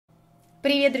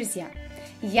Привет, друзья!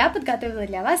 Я подготовила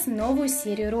для вас новую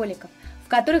серию роликов, в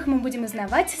которых мы будем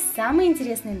узнавать самые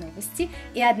интересные новости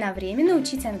и одновременно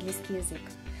учить английский язык.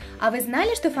 А вы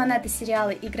знали, что фанаты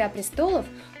сериала «Игра, престолов»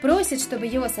 просят, чтобы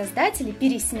его создатели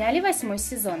пересняли 8-й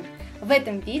сезон? В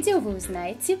этом видео вы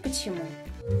узнаете, почему.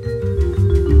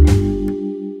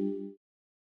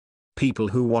 People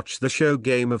who watch the show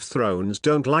Game of Thrones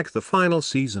don't like the final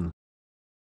season.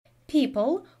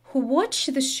 People who watch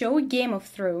the show Game of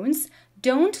Thrones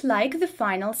don't like the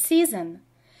final season.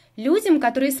 Людям,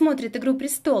 которые смотрят «Игру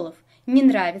престолов», не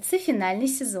нравится финальный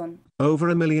сезон. Over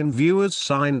 1 million viewers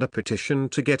signed a petition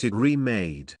to get it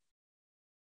remade.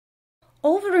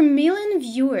 Over 1 million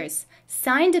viewers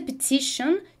signed a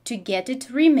petition to get it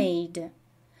remade.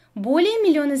 Более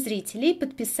миллиона зрителей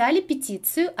подписали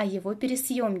петицию о его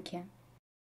пересъемке.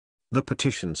 The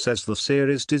petition says the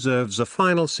series deserves a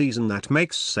final season that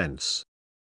makes sense.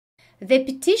 The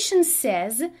petition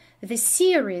says the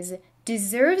series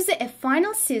deserves a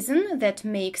final season that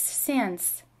makes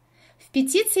sense. В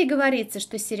петиции говорится,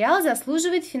 что сериал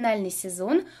заслуживает финальный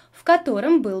сезон, в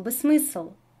котором был бы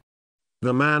смысл.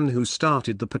 The man who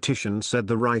started the petition said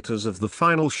the writers of the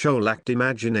final show lacked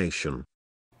imagination.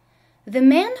 The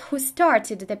man who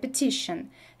started the petition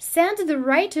said the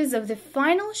writers of the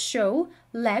final show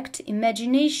lacked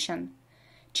imagination.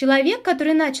 Человек,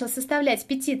 который начал составлять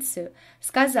петицию,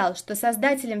 сказал, что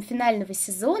создателям финального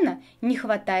сезона не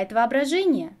хватает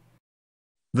воображения.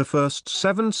 The first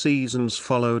 7 seasons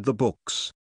followed the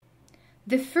books.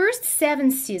 The first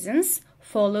 7 seasons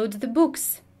followed the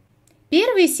books.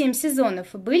 Первые 7 сезонов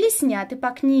были сняты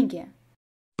по книге.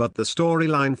 But the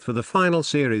storyline for the final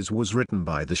series was written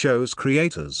by the show's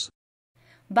creators.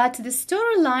 But the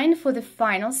storyline for the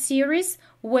final series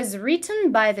was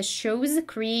written by the show's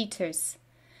creators.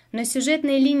 Но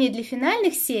сюжетная линия для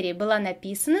финальных серий была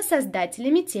написана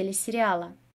создателями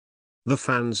телесериала. The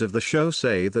fans of the show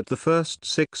say that the first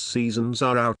 6 seasons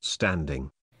are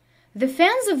outstanding. The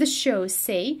fans of the show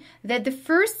say that the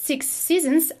first 6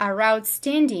 seasons are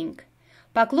outstanding.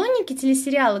 Поклонники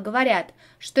телесериала говорят,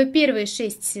 что первые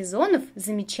 6 сезонов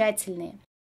замечательные.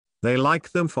 They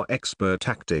like them for expert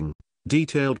acting,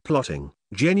 detailed plotting,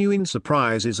 genuine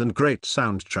surprises and great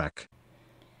soundtrack.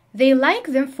 They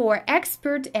like them for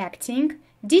expert acting,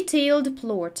 detailed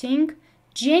plotting,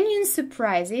 genuine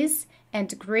surprises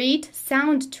and great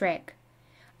soundtrack.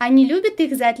 Они любят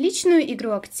их за отличную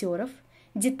игру актеров,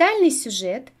 детальный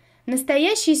сюжет,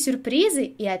 настоящие сюрпризы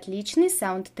и отличный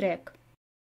саундтрек.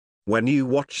 When you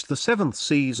watch the 7th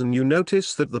season, you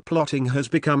notice that the plotting has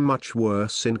become much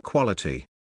worse in quality.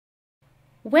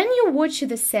 When you watch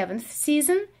the 7th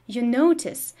season, you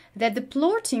notice that the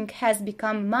plotting has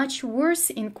become much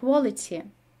worse in quality.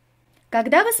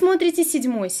 Когда вы смотрите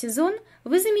 7-й сезон,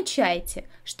 вы замечаете,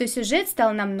 что сюжет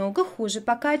стал намного хуже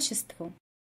по качеству.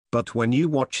 But when you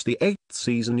watch the 8th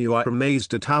season, you are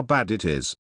amazed at how bad it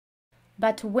is.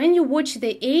 But when you watch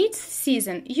the 8th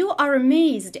season, you are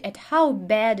amazed at how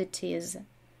bad it is.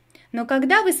 Но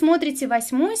когда вы смотрите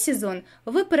 8-й сезон,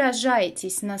 вы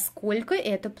поражаетесь, насколько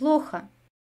это плохо.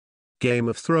 Game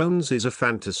of Thrones is a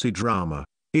fantasy drama.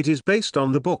 It is based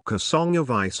on the book A Song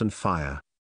of Ice and Fire.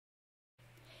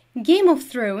 Game of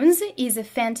Thrones is a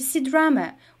fantasy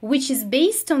drama, which is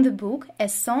based on the book A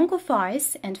Song of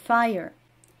Ice and Fire.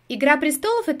 «Игра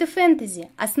престолов» — это фэнтези,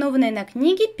 основанная на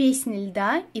книге «Песни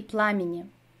льда и пламени».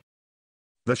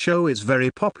 The show is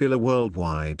very popular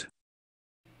worldwide.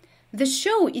 The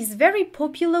show is very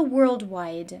popular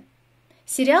worldwide.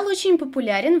 Сериал очень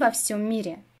популярен во всем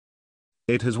мире.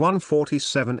 It has won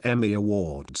 47 Emmy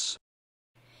Awards.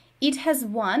 It has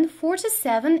won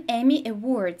 47 Emmy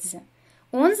Awards.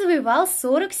 Он завоевал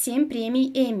 47 премий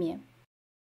Эмми.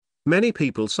 Many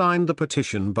people signed the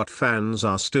petition, but fans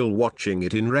are still watching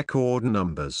it in record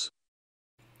numbers.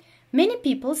 Many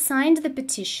people signed the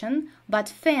petition, but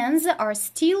fans are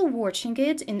still watching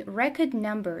it in record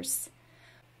numbers.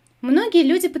 Многие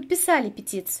люди подписали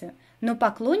петицию, но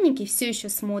поклонники все еще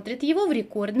смотрят его в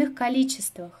рекордных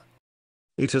количествах.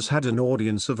 It has had an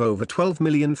audience of over 12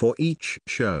 million for each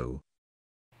show.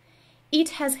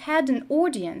 It has had an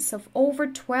audience of over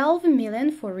 12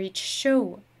 million for each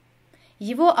show.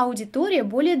 Его аудитория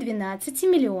более 12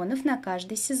 миллионов на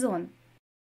каждый сезон.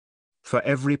 For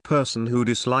every person who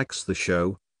dislikes the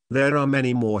show, there are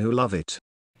many more who love it.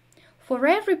 For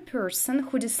every person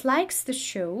who dislikes the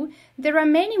show, there are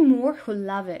many more who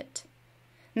love it.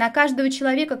 На каждого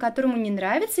человека, которому не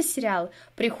нравится сериал,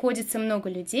 приходится много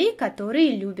людей,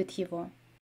 которые любят его.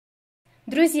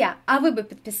 Друзья, а вы бы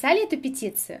подписали эту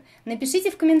петицию? Напишите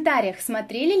в комментариях,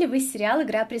 смотрели ли вы сериал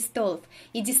 «Игра престолов»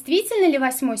 и действительно ли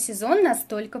 8-й сезон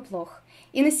настолько плох.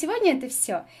 И на сегодня это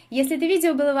все. Если это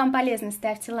видео было вам полезно,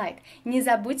 ставьте лайк. Не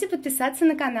забудьте подписаться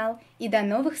на канал. И до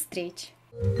новых встреч!